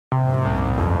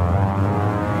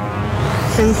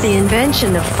Since the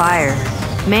invention of fire,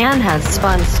 man has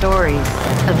spun stories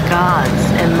of gods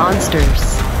and monsters.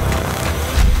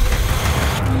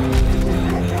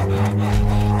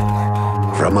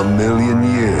 From a million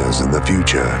years in the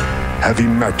future, heavy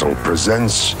metal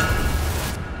presents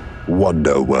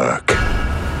Wonderwerk.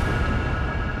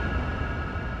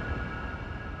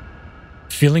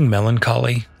 Feeling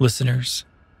melancholy, listeners?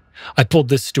 I pulled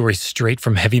this story straight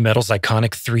from heavy metal's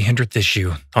iconic 300th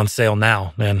issue, on sale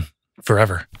now and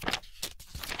forever.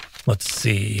 Let's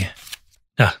see.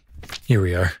 Here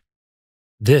we are.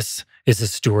 This is a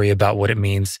story about what it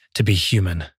means to be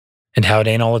human, and how it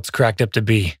ain't all it's cracked up to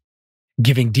be.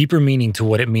 Giving deeper meaning to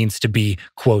what it means to be,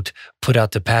 quote, put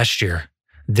out to pasture.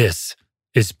 This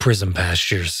is Prism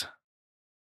Pastures.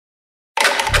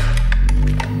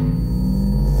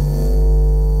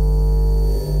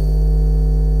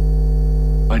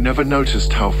 I never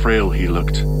noticed how frail he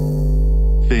looked.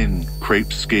 Thin,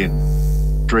 creped skin,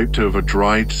 draped over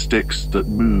dried sticks that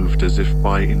moved as if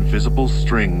by invisible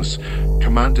strings,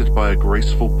 commanded by a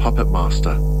graceful puppet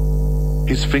master.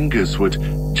 His fingers would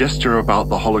gesture about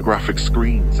the holographic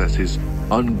screens as his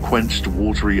unquenched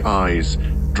watery eyes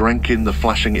drank in the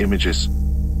flashing images.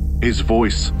 His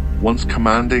voice, once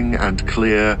commanding and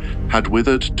clear, had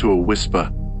withered to a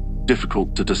whisper,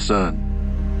 difficult to discern.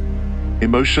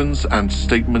 Emotions and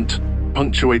statement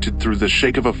punctuated through the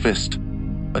shake of a fist,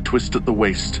 a twist at the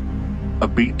waist, a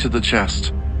beat to the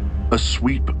chest, a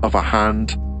sweep of a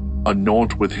hand, a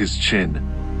nod with his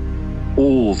chin.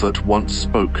 All that once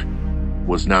spoke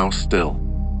was now still.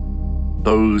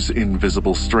 Those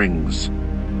invisible strings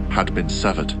had been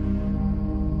severed.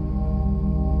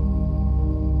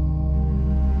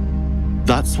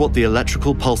 That's what the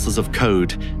electrical pulses of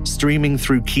code streaming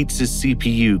through Keats's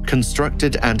CPU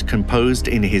constructed and composed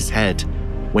in his head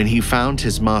when he found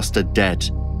his master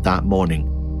dead that morning.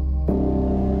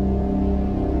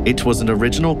 It was an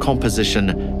original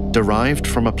composition derived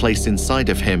from a place inside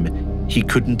of him he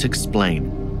couldn't explain.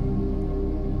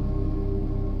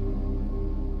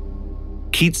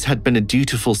 Keats had been a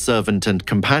dutiful servant and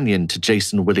companion to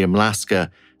Jason William Lasker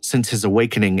since his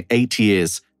awakening 8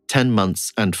 years, 10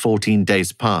 months, and 14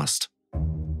 days past.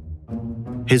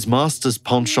 His master's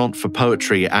penchant for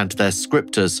poetry and their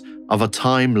scripters of a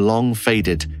time long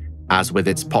faded, as with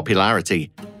its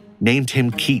popularity, named him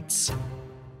Keats.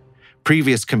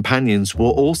 Previous companions were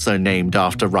also named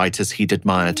after writers he'd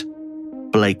admired: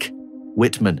 Blake,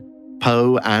 Whitman,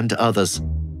 Poe, and others,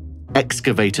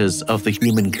 excavators of the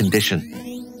human condition.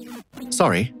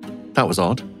 Sorry, that was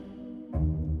odd.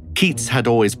 Keats had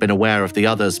always been aware of the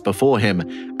others before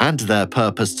him and their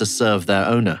purpose to serve their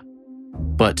owner.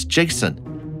 But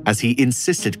Jason, as he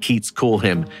insisted Keats call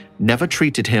him, never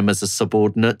treated him as a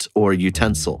subordinate or a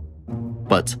utensil,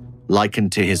 but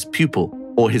likened to his pupil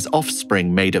or his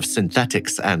offspring made of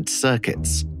synthetics and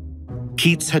circuits.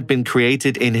 Keats had been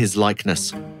created in his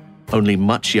likeness, only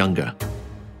much younger.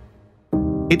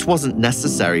 It wasn't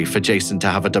necessary for Jason to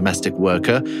have a domestic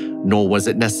worker, nor was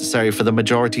it necessary for the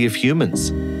majority of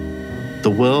humans.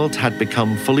 The world had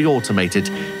become fully automated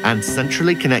and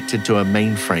centrally connected to a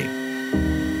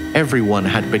mainframe. Everyone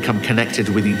had become connected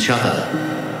with each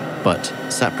other, but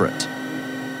separate.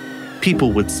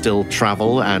 People would still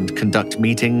travel and conduct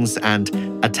meetings and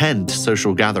attend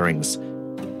social gatherings,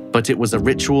 but it was a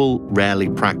ritual rarely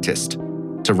practiced,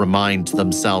 to remind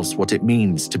themselves what it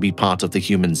means to be part of the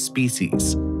human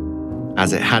species,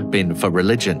 as it had been for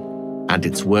religion and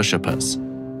its worshippers,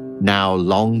 now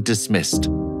long dismissed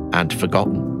and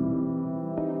forgotten.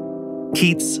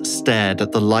 Keats stared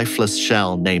at the lifeless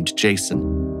shell named Jason.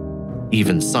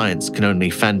 Even science can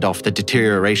only fend off the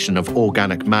deterioration of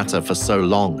organic matter for so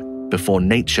long before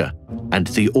nature and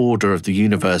the order of the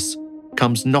universe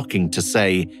comes knocking to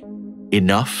say,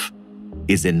 enough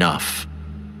is enough.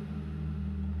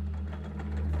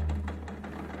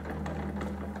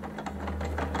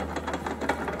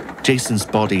 Jason's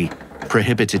body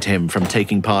prohibited him from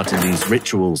taking part in these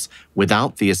rituals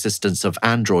without the assistance of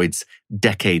androids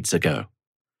decades ago.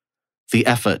 The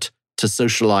effort to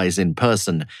socialize in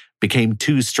person became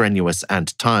too strenuous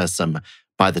and tiresome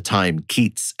by the time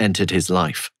Keats entered his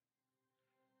life.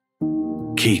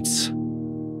 Keats,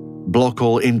 block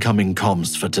all incoming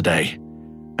comms for today,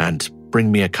 and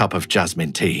bring me a cup of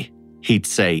jasmine tea, he'd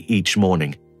say each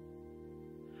morning.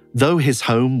 Though his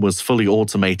home was fully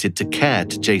automated to care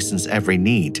to Jason's every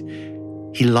need,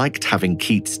 he liked having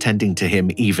Keats tending to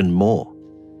him even more.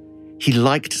 He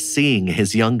liked seeing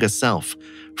his younger self,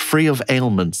 free of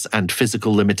ailments and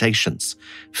physical limitations,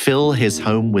 fill his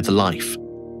home with life,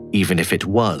 even if it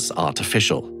was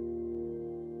artificial.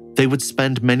 They would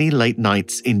spend many late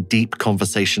nights in deep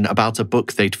conversation about a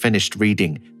book they'd finished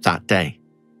reading that day,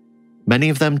 Many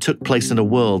of them took place in a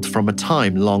world from a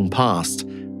time long past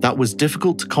that was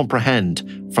difficult to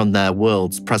comprehend from their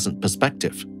world's present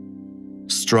perspective.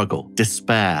 Struggle,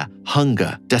 despair,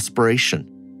 hunger, desperation.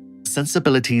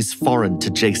 Sensibilities foreign to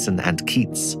Jason and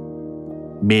Keats.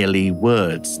 Merely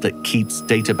words that Keats'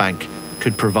 databank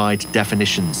could provide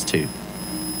definitions to.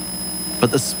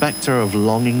 But the spectre of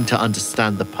longing to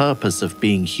understand the purpose of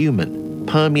being human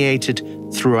permeated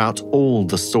throughout all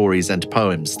the stories and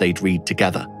poems they'd read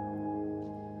together.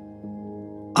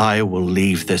 I will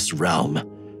leave this realm,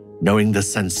 knowing the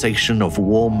sensation of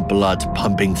warm blood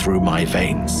pumping through my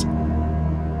veins.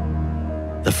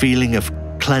 The feeling of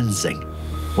cleansing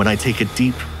when I take a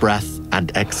deep breath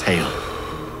and exhale.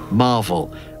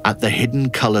 Marvel at the hidden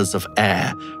colors of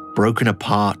air broken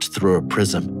apart through a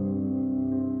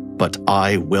prism. But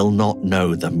I will not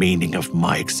know the meaning of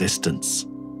my existence,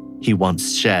 he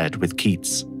once shared with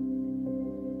Keats.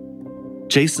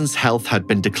 Jason's health had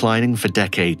been declining for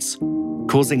decades,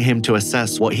 causing him to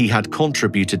assess what he had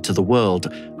contributed to the world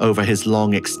over his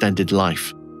long extended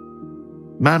life.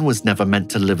 Man was never meant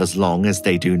to live as long as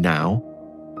they do now.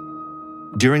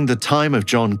 During the time of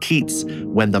John Keats,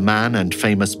 when the man and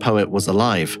famous poet was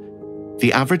alive,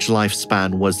 the average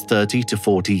lifespan was 30 to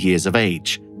 40 years of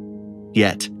age.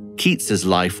 Yet, Keats's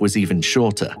life was even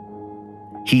shorter.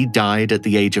 He died at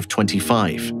the age of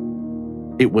 25.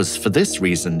 It was for this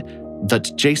reason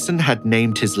that Jason had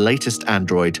named his latest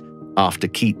android after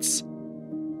Keats,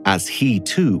 as he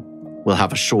too will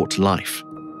have a short life.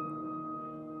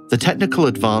 The technical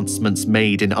advancements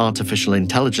made in artificial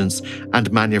intelligence and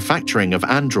manufacturing of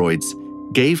androids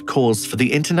gave cause for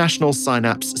the International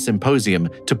Synapse Symposium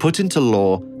to put into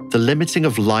law the limiting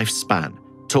of lifespan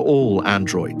to all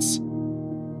androids.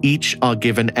 Each are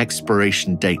given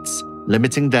expiration dates,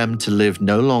 limiting them to live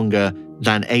no longer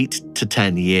than 8 to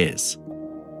 10 years.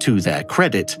 To their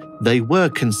credit, they were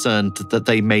concerned that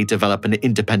they may develop an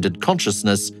independent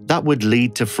consciousness that would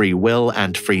lead to free will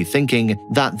and free thinking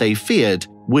that they feared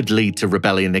would lead to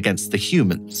rebellion against the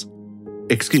humans.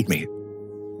 Excuse me.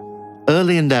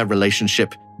 Early in their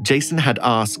relationship, Jason had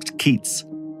asked Keats,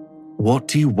 "What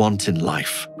do you want in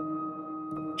life?"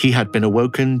 He had been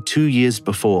awoken 2 years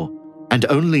before and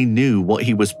only knew what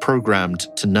he was programmed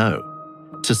to know,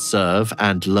 to serve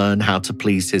and learn how to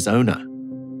please his owner.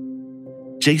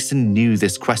 Jason knew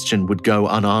this question would go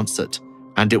unanswered,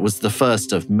 and it was the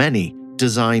first of many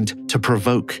designed to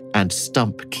provoke and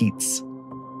stump Keats.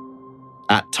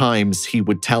 At times, he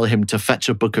would tell him to fetch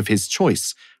a book of his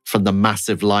choice from the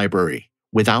massive library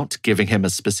without giving him a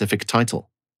specific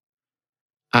title.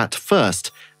 At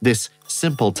first, this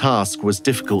simple task was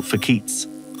difficult for Keats,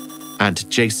 and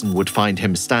Jason would find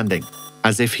him standing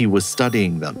as if he was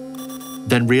studying them,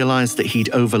 then realize that he'd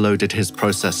overloaded his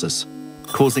processors,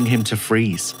 causing him to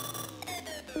freeze.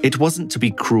 It wasn't to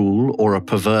be cruel or a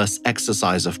perverse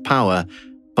exercise of power,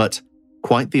 but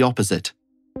quite the opposite.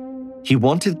 He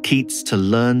wanted Keats to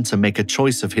learn to make a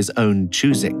choice of his own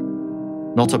choosing,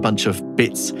 not a bunch of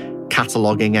bits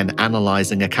cataloging and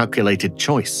analyzing a calculated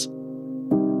choice.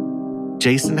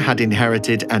 Jason had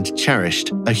inherited and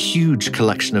cherished a huge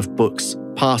collection of books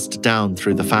passed down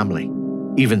through the family,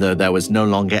 even though there was no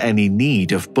longer any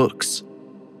need of books.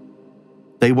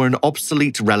 They were an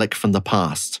obsolete relic from the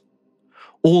past.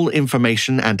 All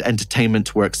information and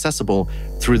entertainment were accessible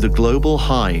through the global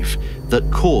hive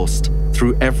that coursed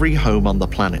through every home on the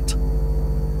planet.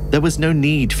 There was no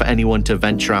need for anyone to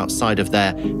venture outside of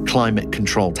their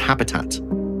climate-controlled habitat.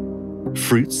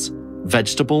 Fruits,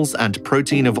 vegetables, and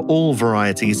protein of all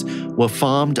varieties were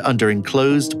farmed under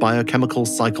enclosed biochemical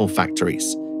cycle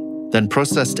factories, then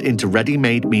processed into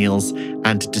ready-made meals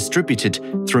and distributed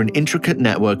through an intricate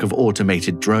network of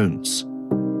automated drones.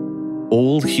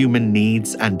 All human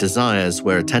needs and desires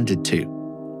were attended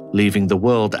to, leaving the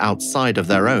world outside of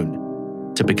their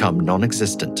own to become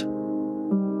non-existent.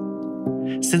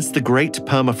 Since the Great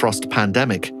Permafrost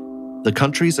pandemic, the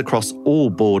countries across all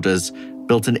borders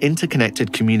built an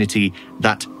interconnected community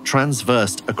that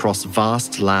transversed across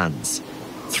vast lands,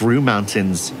 through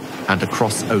mountains, and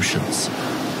across oceans.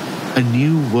 A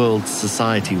new world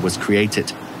society was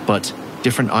created, but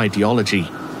different ideology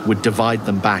would divide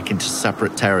them back into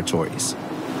separate territories.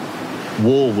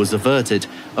 War was averted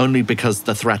only because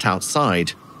the threat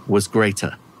outside was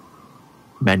greater.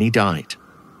 Many died.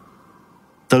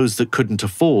 Those that couldn't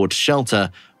afford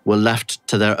shelter were left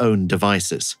to their own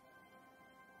devices.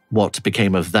 What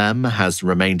became of them has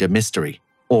remained a mystery,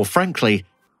 or frankly,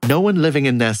 no one living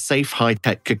in their safe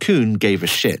high-tech cocoon gave a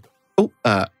shit.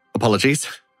 Apologies.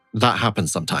 That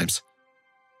happens sometimes.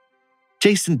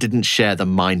 Jason didn't share the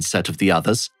mindset of the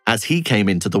others, as he came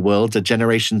into the world a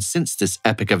generation since this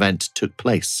epic event took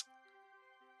place.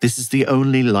 This is the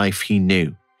only life he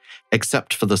knew,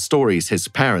 except for the stories his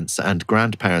parents and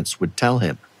grandparents would tell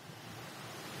him.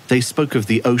 They spoke of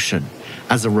the ocean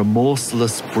as a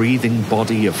remorseless, breathing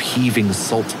body of heaving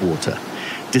salt water,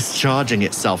 discharging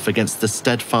itself against the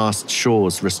steadfast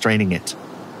shores restraining it.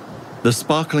 The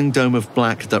sparkling dome of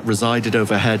black that resided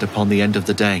overhead upon the end of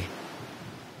the day,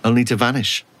 only to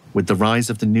vanish with the rise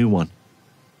of the new one,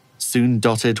 soon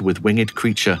dotted with winged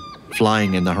creature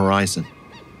flying in the horizon.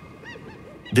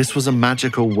 This was a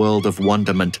magical world of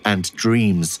wonderment and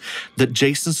dreams that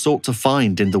Jason sought to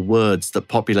find in the words that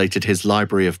populated his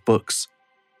library of books.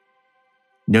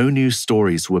 No new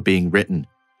stories were being written,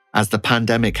 as the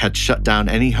pandemic had shut down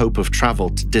any hope of travel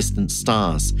to distant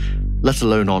stars, let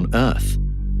alone on Earth.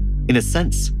 In a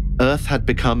sense, Earth had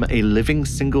become a living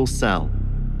single cell,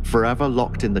 forever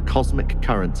locked in the cosmic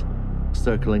current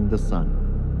circling the sun.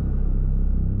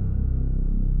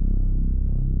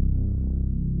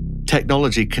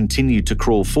 Technology continued to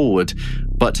crawl forward,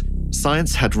 but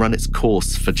science had run its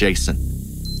course for Jason.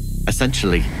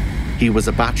 Essentially, he was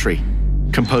a battery,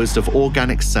 composed of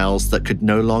organic cells that could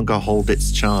no longer hold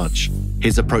its charge.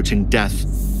 His approaching death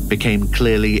became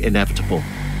clearly inevitable.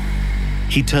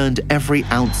 He turned every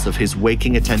ounce of his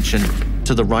waking attention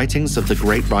to the writings of the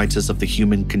great writers of the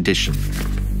human condition.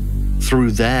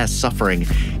 Through their suffering,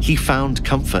 he found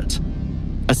comfort,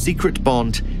 a secret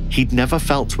bond he'd never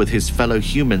felt with his fellow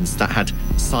humans that had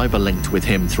cyber-linked with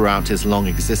him throughout his long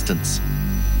existence.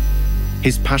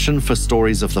 His passion for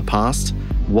stories of the past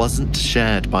wasn't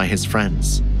shared by his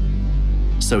friends.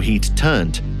 So he'd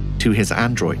turned to his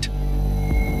android,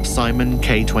 Simon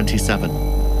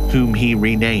K-27, whom he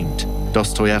renamed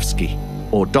Dostoevsky,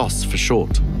 or DOS for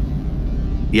short.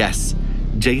 Yes,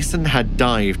 Jason had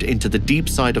dived into the deep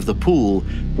side of the pool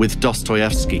with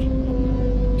Dostoevsky.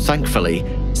 Thankfully,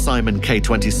 Simon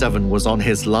K-27 was on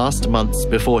his last months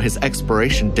before his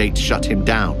expiration date shut him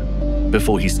down,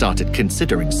 before he started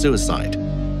considering suicide.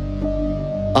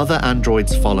 Other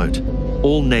androids followed,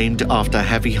 all named after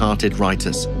heavy-hearted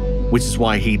writers, which is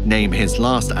why he'd name his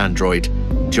last android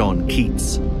John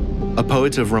Keats, a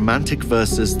poet of romantic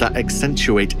verses that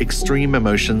accentuate extreme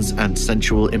emotions and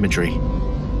sensual imagery.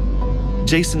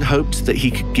 Jason hoped that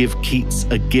he could give Keats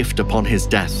a gift upon his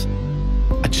death,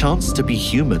 a chance to be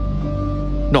human.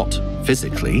 Not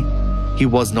physically. He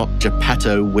was not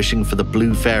Geppetto wishing for the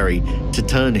blue fairy to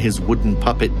turn his wooden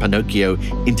puppet Pinocchio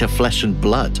into flesh and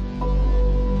blood.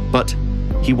 But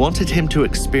he wanted him to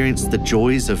experience the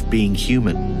joys of being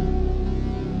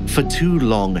human. For too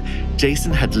long,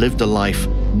 Jason had lived a life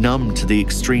numb to the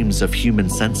extremes of human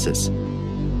senses.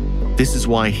 This is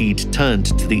why he'd turned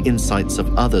to the insights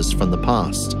of others from the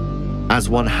past, as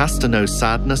one has to know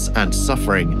sadness and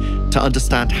suffering to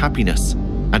understand happiness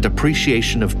and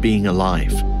appreciation of being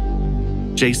alive.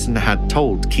 Jason had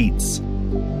told Keats,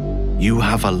 "You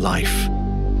have a life,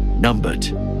 numbered,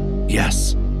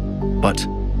 yes, but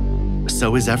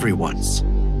so is everyone's."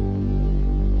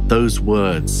 Those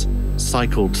words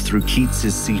cycled through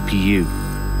Keats's CPU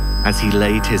as he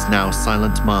laid his now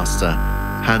silent master,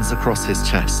 hands across his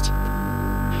chest.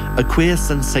 A queer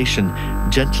sensation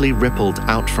gently rippled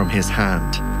out from his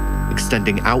hand,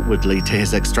 extending outwardly to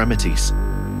his extremities.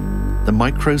 The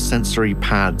microsensory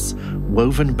pads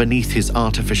woven beneath his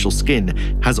artificial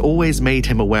skin has always made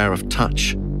him aware of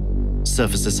touch.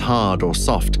 Surfaces hard or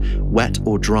soft, wet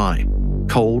or dry,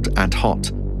 cold and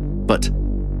hot, but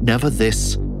never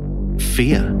this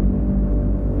fear.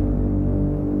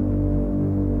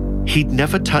 He'd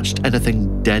never touched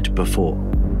anything dead before.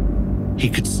 He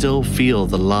could still feel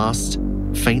the last,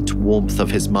 faint warmth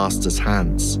of his master's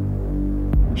hands.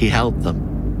 He held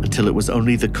them until it was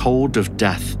only the cold of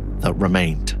death that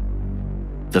remained.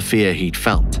 The fear he'd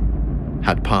felt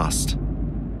had passed.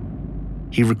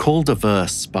 He recalled a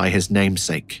verse by his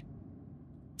namesake.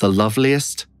 The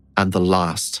loveliest and the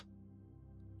last.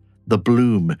 The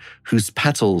bloom whose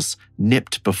petals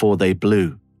nipped before they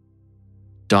blew,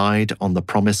 died on the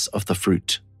promise of the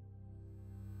fruit.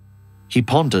 He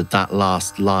pondered that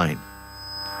last line,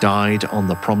 died on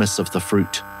the promise of the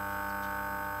fruit.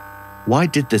 Why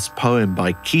did this poem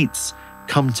by Keats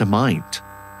come to mind?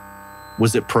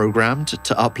 Was it programmed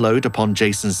to upload upon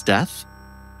Jason's death?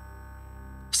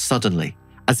 Suddenly,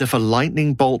 as if a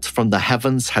lightning bolt from the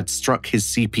heavens had struck his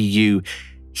CPU,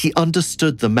 he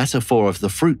understood the metaphor of the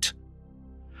fruit.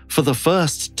 For the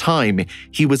first time,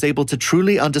 he was able to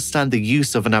truly understand the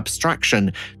use of an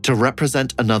abstraction to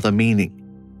represent another meaning.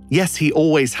 Yes, he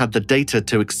always had the data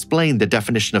to explain the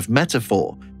definition of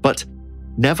metaphor, but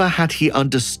never had he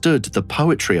understood the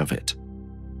poetry of it.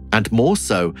 And more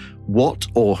so, what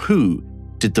or who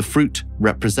did the fruit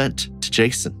represent to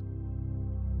Jason?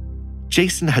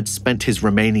 Jason had spent his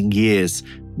remaining years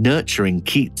nurturing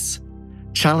Keats,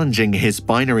 challenging his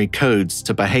binary codes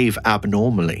to behave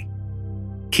abnormally.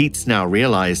 Keats now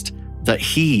realized that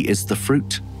he is the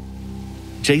fruit.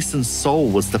 Jason's soul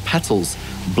was the petals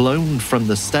blown from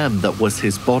the stem that was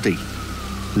his body,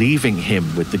 leaving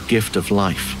him with the gift of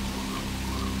life.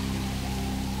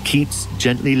 Keats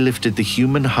gently lifted the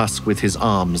human husk with his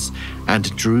arms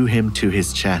and drew him to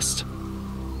his chest.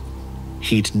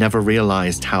 He'd never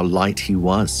realized how light he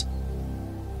was,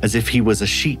 as if he was a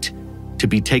sheet to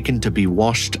be taken to be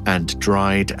washed and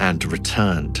dried and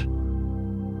returned.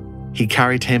 He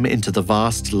carried him into the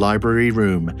vast library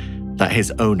room that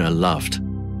his owner loved,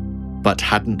 but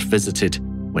hadn't visited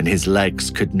when his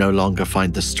legs could no longer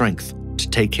find the strength to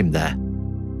take him there.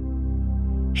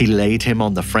 He laid him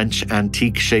on the French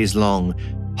antique chaise longue,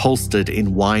 holstered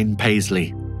in wine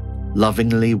paisley,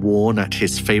 lovingly worn at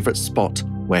his favorite spot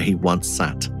where he once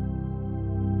sat.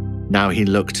 Now he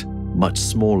looked much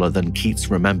smaller than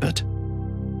Keats remembered.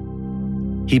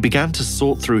 He began to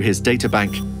sort through his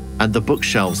databank and the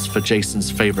bookshelves for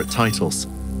Jason's favorite titles,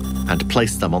 and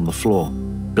placed them on the floor,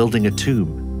 building a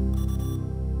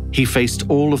tomb. He faced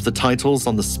all of the titles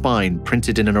on the spine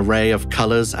printed in an array of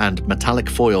colors and metallic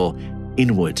foil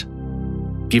inward,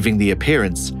 giving the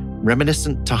appearance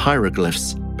reminiscent to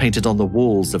hieroglyphs painted on the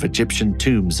walls of Egyptian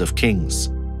tombs of kings.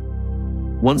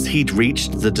 Once he'd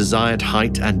reached the desired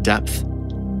height and depth,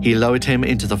 he lowered him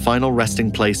into the final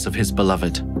resting place of his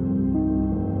beloved.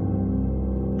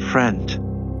 "Friend,"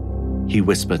 he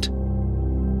whispered.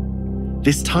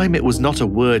 This time it was not a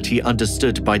word he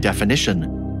understood by definition,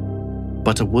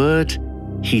 but a word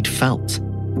he'd felt.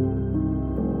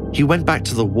 He went back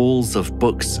to the walls of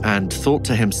books and thought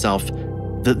to himself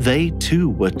that they too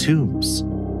were tombs.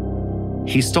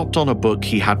 He stopped on a book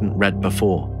he hadn't read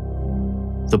before.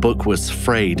 The book was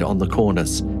frayed on the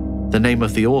corners. The name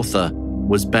of the author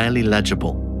was barely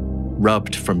legible,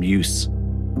 rubbed from use.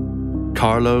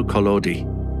 Carlo Collodi.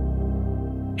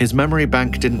 His memory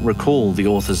bank didn't recall the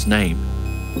author's name.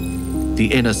 The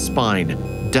inner spine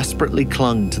desperately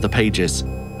clung to the pages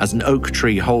as an oak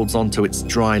tree holds onto its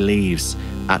dry leaves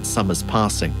at summer's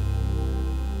passing.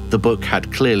 The book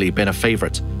had clearly been a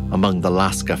favorite among the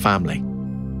Lasker family.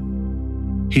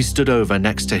 He stood over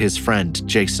next to his friend,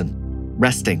 Jason,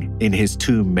 resting in his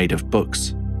tomb made of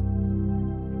books.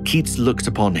 Keats looked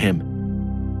upon him.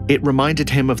 It reminded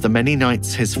him of the many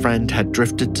nights his friend had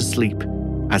drifted to sleep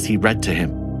as he read to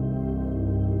him.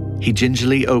 He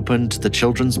gingerly opened the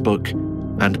children's book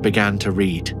and began to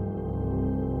read.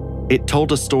 It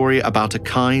told a story about a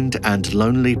kind and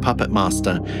lonely puppet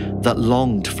master that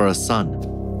longed for a son.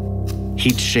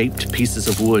 He'd shaped pieces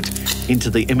of wood into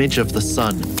the image of the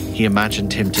son he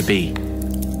imagined him to be.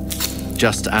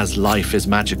 Just as life is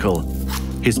magical,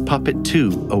 his puppet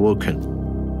too awoken.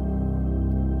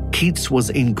 Keats was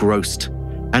engrossed,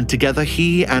 and together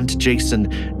he and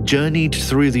Jason journeyed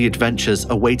through the adventures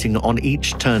awaiting on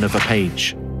each turn of a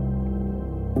page.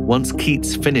 Once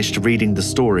Keats finished reading the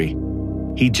story,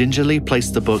 he gingerly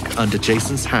placed the book under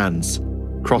Jason's hands,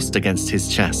 crossed against his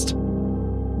chest.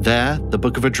 There, the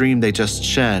book of a dream they just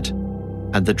shared,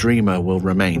 and the dreamer will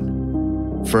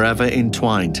remain, forever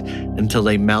entwined until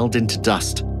they meld into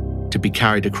dust to be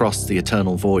carried across the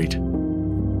eternal void.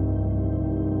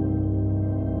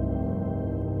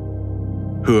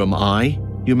 Who am I,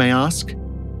 you may ask?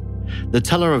 The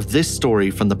teller of this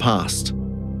story from the past.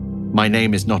 My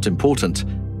name is not important.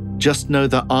 Just know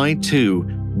that I too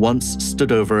once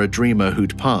stood over a dreamer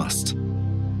who'd passed,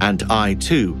 and I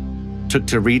too took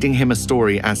to reading him a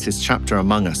story as his chapter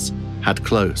among us had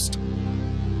closed.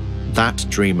 That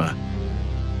dreamer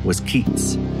was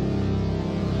Keats.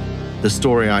 The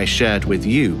story I shared with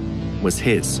you was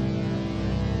his.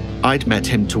 I'd met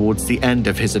him towards the end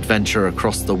of his adventure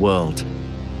across the world.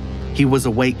 He was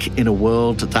awake in a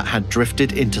world that had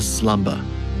drifted into slumber.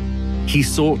 He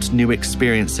sought new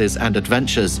experiences and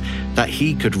adventures that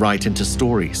he could write into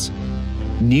stories.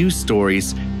 New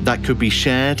stories that could be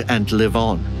shared and live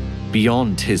on,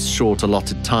 beyond his short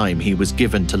allotted time he was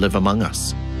given to live among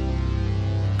us.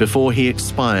 Before he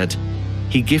expired,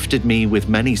 he gifted me with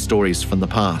many stories from the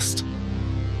past.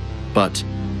 But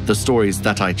the stories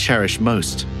that I cherish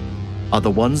most are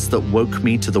the ones that woke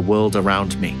me to the world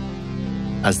around me,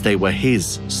 as they were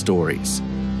his stories.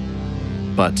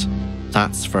 But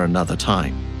that's for another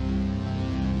time.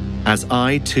 As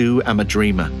I too am a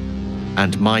dreamer,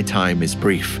 and my time is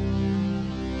brief.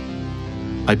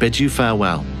 I bid you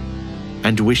farewell,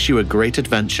 and wish you a great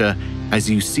adventure as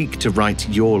you seek to write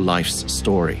your life's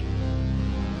story.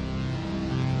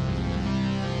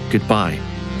 Goodbye,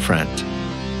 friend.